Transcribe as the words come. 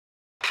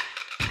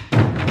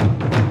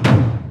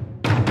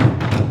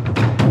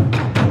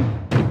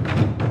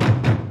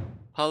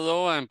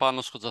Hello, I'm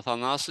Panos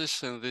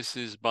Kotzathanasis, and this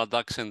is Bad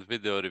Accent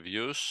Video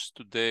Reviews.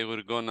 Today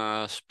we're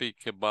gonna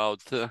speak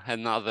about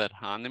another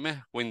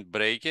anime,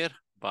 Windbreaker,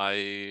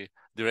 by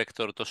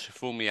director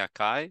Toshifumi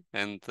Akai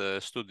and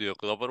studio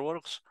Clover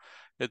Works,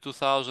 a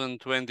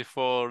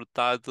 2024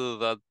 title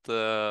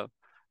that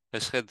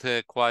has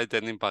had quite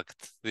an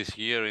impact this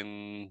year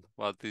in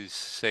what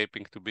is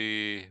shaping to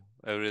be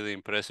a really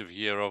impressive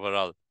year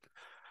overall.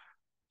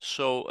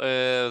 So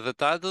the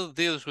title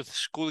deals with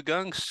school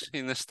gangs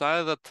in a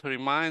style that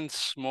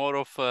reminds more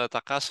of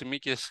Takashi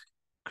Miike's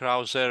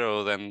Crow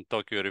Zero than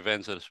Tokyo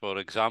Revengers, for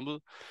example,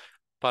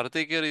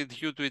 particularly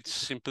due to its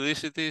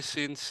simplicity,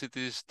 since it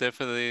is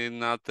definitely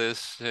not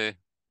as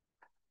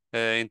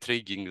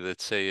intriguing,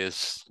 let's say,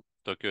 as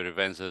Tokyo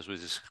Revengers,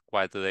 which is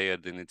quite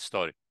layered in its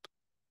story.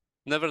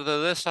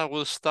 Nevertheless, I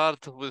will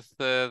start with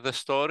the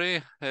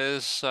story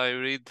as I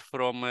read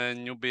from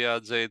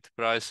Nubia Jade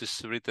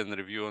Price's written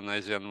review on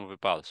Asian Movie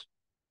Pulse.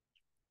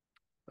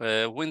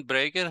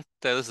 Windbreaker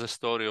tells the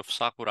story of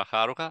Sakura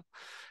Haruka,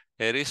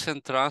 a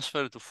recent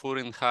transfer to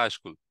Furin High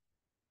School.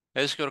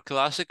 As your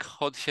classic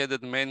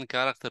hot-headed main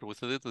character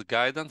with little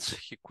guidance,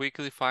 he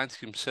quickly finds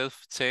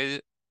himself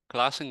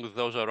clashing with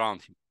those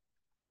around him.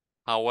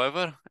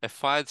 However, a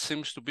fight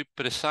seems to be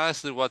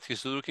precisely what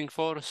he's looking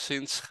for,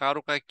 since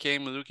Haruka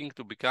came looking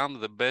to become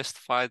the best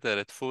fighter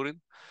at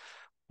Furin,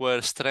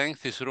 where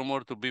strength is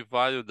rumored to be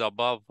valued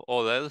above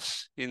all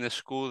else in a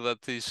school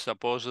that is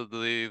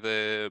supposedly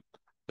the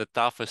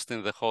toughest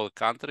in the whole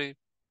country,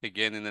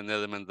 again in an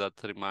element that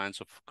reminds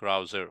of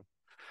Crow Zero.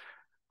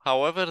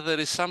 However, there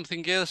is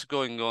something else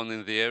going on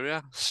in the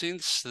area,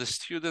 since the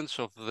students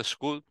of the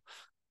school,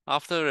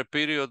 after a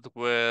period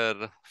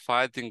where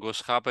fighting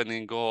was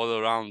happening all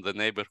around the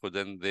neighborhood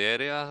and the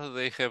area,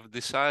 they have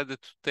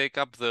decided to take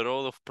up the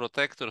role of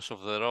protectors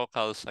of the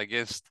locals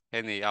against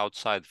any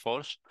outside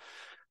force,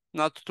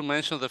 not to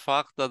mention the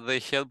fact that they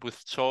help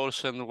with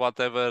chores and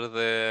whatever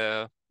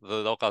the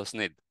locals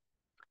need.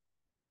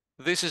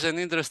 This is an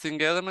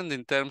interesting element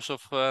in terms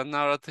of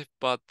narrative,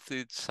 but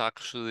it's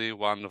actually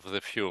one of the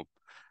few.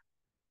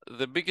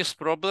 The biggest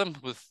problem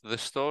with the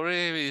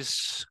story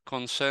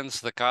concerns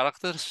the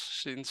characters,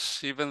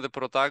 since even the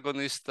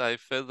protagonist, I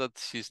felt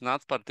that he's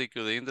not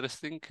particularly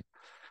interesting,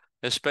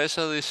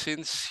 especially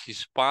since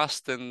his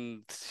past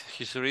and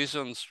his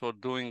reasons for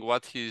doing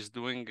what he is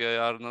doing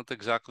are not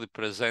exactly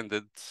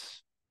presented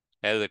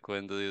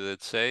eloquently,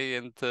 let's say,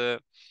 and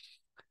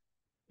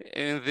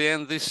in the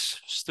end this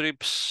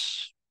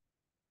strips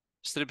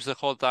the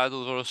whole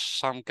title for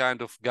some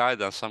kind of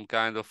guidance, some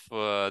kind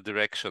of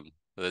direction,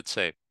 let's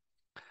say.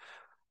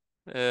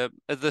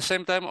 At the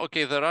same time,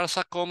 okay, there are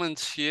some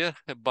comments here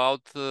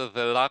about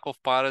the lack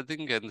of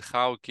parenting and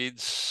how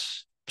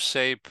kids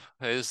shape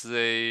as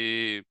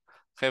they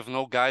have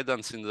no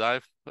guidance in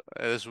life.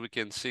 As we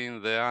can see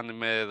in the anime,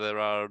 there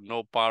are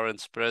no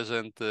parents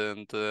present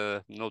and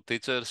no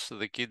teachers.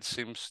 The kid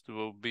seems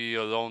to be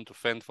alone to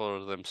fend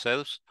for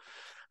themselves.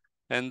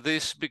 And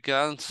this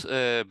becomes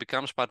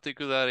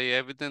particularly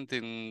evident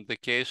in the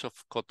case of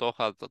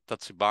Kotoha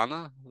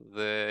Tachibana,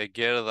 the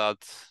girl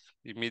that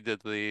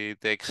immediately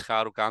takes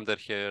Haruka under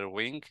her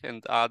wing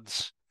and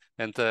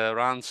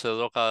runs a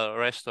local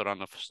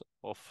restaurant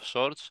of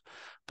sorts.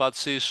 But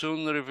she is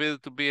soon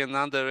revealed to be an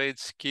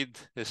underage kid,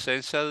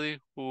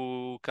 essentially,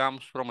 who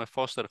comes from a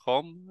foster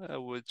home,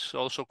 which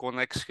also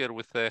connects her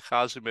with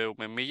Hajime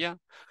Umemiya,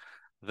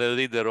 the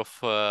leader of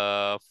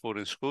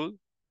Furin School.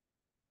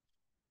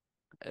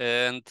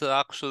 And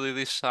actually,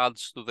 this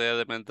adds to the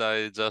element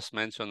I just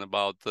mentioned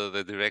about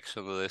the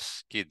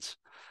directionless kids.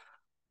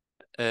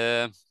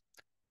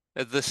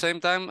 At the same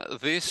time,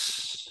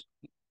 this,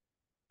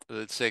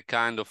 let's say,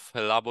 kind of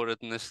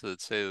elaborateness,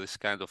 let's say this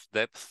kind of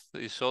depth,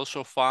 is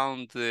also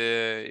found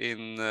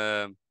in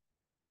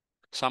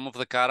some of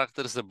the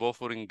characters the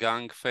Bofurin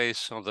gang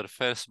face on their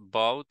first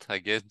bout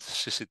against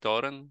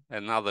Sisitoren,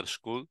 another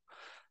school,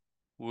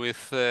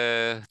 with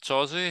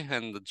Choji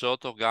and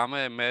Joto Game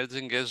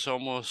emerging as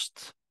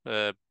almost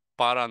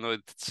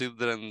paranoid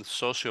children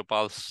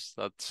sociopaths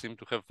that seem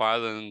to have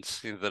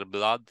violence in their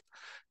blood,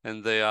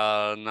 and they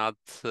are not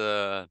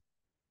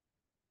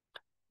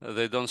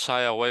they don't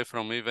shy away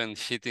from even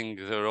hitting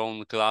their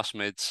own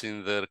classmates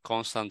in their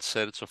constant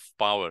search of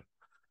power.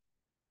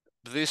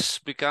 This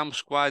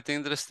becomes quite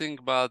interesting,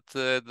 but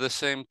at the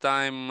same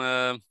time,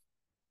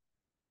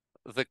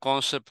 the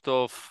concept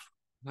of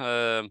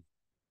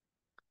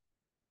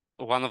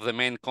one of the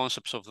main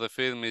concepts of the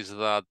film is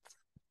that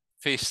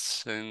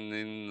fists and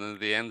in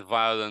the end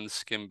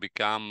violence can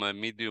become a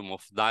medium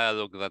of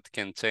dialogue that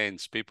can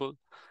change people.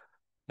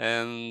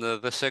 And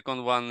the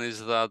second one is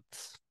that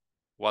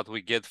what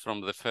we get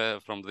from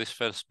this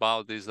first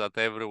bout is that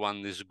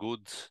everyone is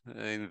good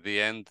in the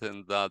end,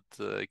 and that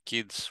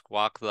kids who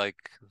act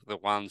like the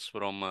ones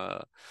from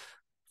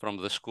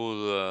the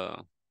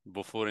school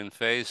Bofurin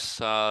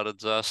phase are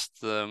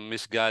just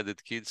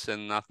misguided kids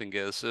and nothing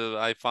else.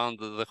 I found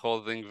the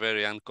whole thing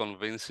very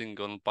unconvincing,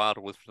 on par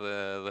with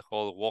the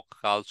whole woke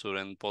culture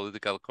and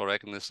political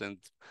correctness, and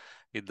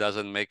it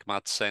doesn't make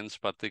much sense,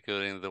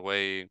 particularly in the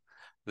way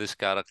these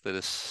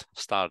characters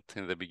start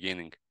in the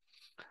beginning.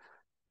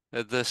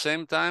 At the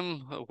same time,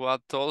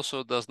 what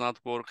also does not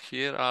work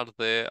here are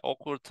the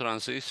awkward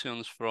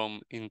transitions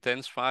from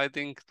intense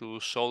fighting to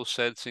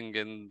soul-searching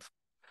and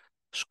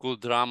school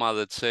drama,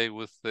 let's say,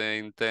 with the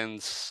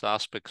intense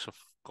aspects of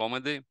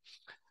comedy.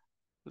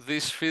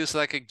 This feels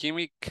like a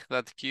gimmick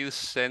that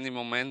kills any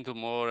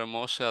momentum or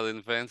emotional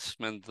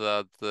investment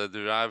that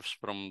derives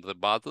from the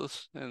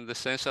battles and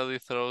essentially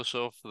throws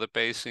off the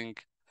pacing,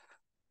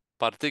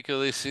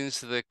 particularly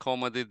since the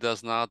comedy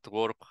does not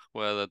work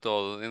well at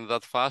all. In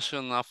that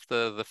fashion,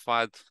 after the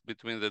fight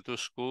between the two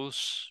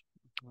schools,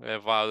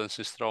 violence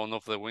is thrown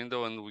off the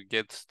window and we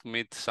get to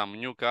meet some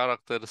new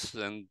characters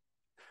and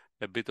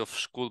a bit of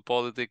school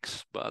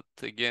politics, but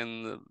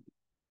again,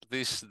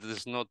 this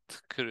does not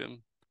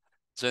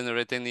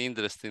generate any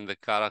interest in the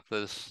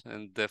characters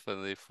and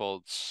definitely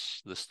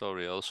faults the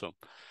story also.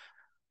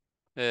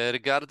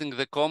 Regarding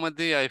the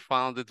comedy, I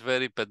found it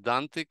very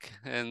pedantic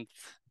and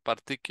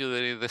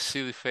particularly the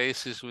silly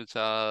faces which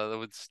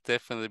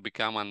definitely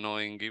become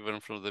annoying even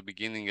from the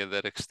beginning, and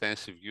their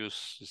extensive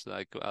use is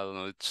like, I don't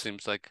know, it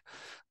seems like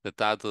the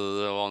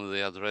title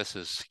only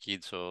addresses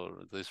kids or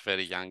these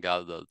very young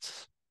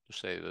adults, to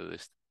say the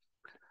least.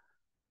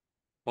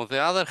 On the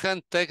other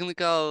hand,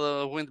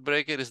 technical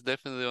Windbreaker is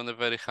definitely on a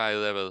very high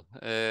level.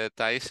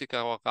 Taisi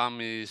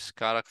Kawakami's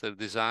character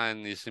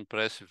design is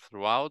impressive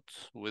throughout.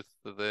 We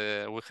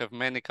have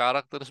many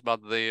characters, but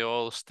they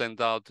all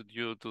stand out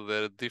due to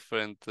their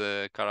different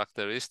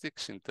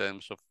characteristics in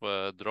terms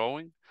of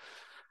drawing.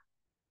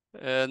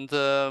 And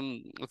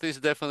this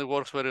definitely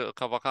works where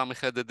Kawakami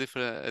had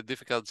a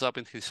difficult job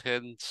in his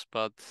hands,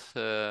 but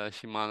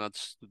he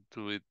managed to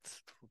do it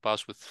to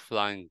pass with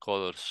flying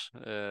colors.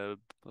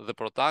 The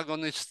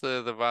protagonist,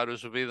 the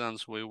various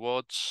villains we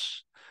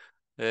watch,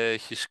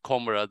 his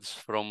comrades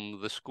from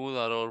the school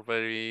are all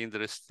very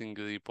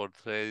interestingly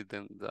portrayed,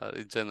 and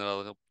in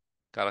general,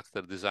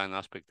 character design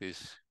aspect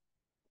is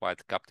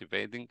quite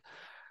captivating.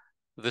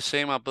 The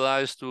same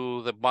applies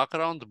to the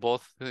background,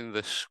 both in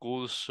the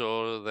schools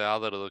or the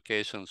other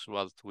locations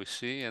what we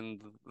see,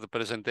 and the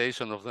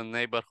presentation of the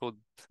neighborhood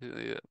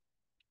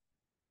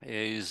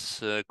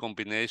is a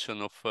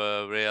combination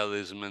of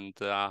realism and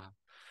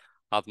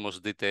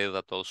utmost detail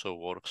that also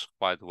works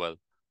quite well.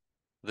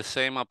 The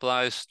same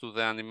applies to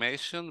the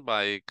animation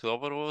by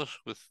Clover Works,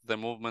 with the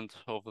movement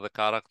of the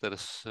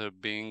characters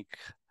being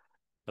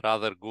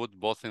rather good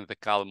both in the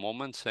calm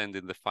moments and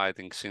in the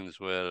fighting scenes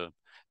where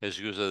as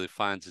usually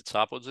finds its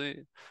apogee.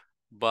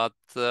 But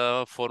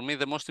for me,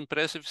 the most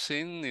impressive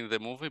scene in the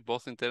movie,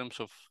 both in terms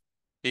of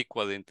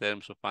equally in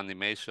terms of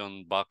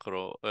animation,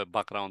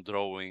 background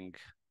drawing,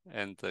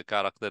 and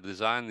character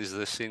design, is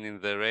the scene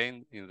in the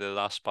rain in the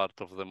last part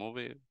of the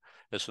movie.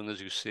 As soon as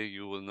you see,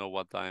 you will know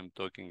what I am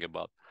talking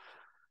about.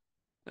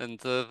 And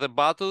the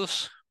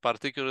battles,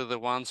 particularly the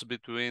ones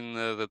between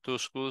the two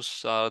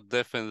schools, are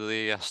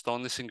definitely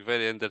astonishing,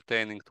 very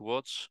entertaining to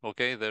watch.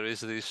 Okay, there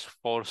is this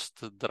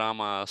forced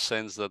drama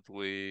sense that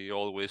we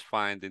always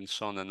find in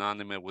shonen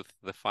anime, with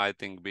the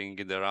fighting being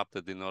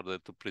interrupted in order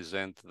to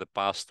present the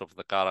past of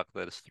the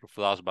characters through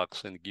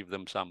flashbacks and give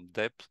them some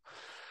depth.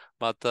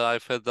 But I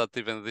felt that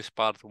even this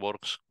part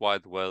works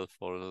quite well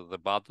for the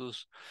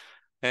battles.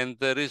 And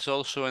there is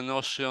also a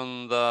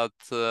notion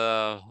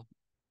that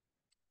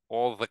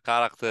all the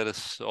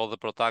characters, all the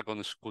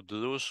protagonists could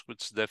lose,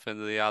 which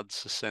definitely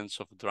adds a sense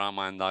of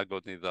drama and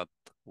agony that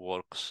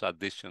works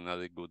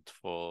additionally good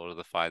for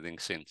the fighting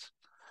scenes.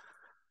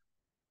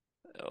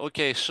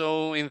 Okay,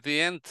 so in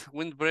the end,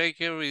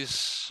 Windbreaker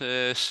is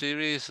a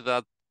series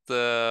that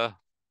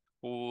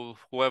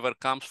whoever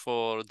comes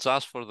for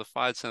just for the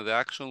fights and the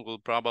action will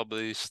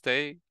probably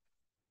stay,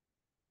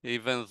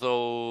 even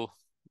though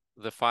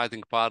the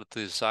fighting part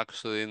is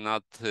actually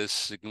not as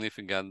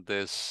significant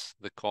as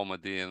the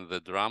comedy and the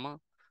drama.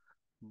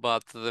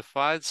 But the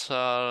fights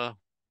are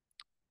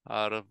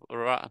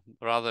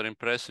rather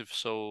impressive,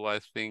 so I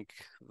think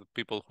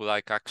people who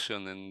like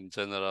action and in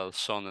general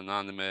shonen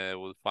anime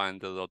will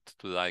find a lot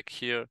to like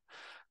here.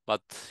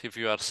 But if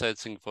you are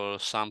searching for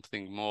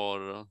something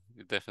more,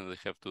 you definitely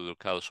have to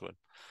look elsewhere.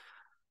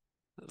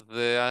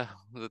 The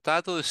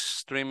title is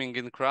streaming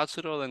in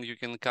Crunchyroll, and you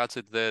can catch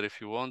it there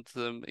if you want.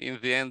 In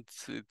the end,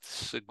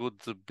 it's a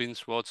good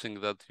binge watching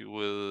that you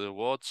will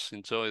watch,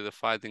 enjoy the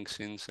fighting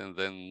scenes, and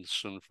then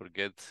soon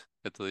forget,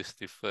 at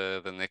least if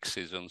the next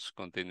seasons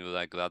continue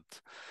like that.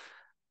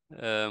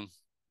 Um,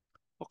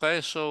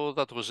 okay, so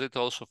that was it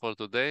also for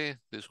today.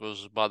 This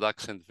was Bad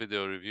Accent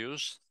Video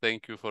Reviews.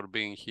 Thank you for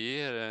being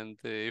here, and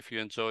if you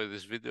enjoy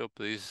this video,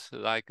 please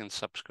like and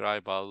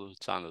subscribe our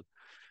channel.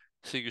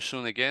 See you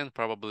soon again,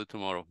 probably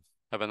tomorrow.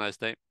 Have a nice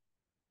day.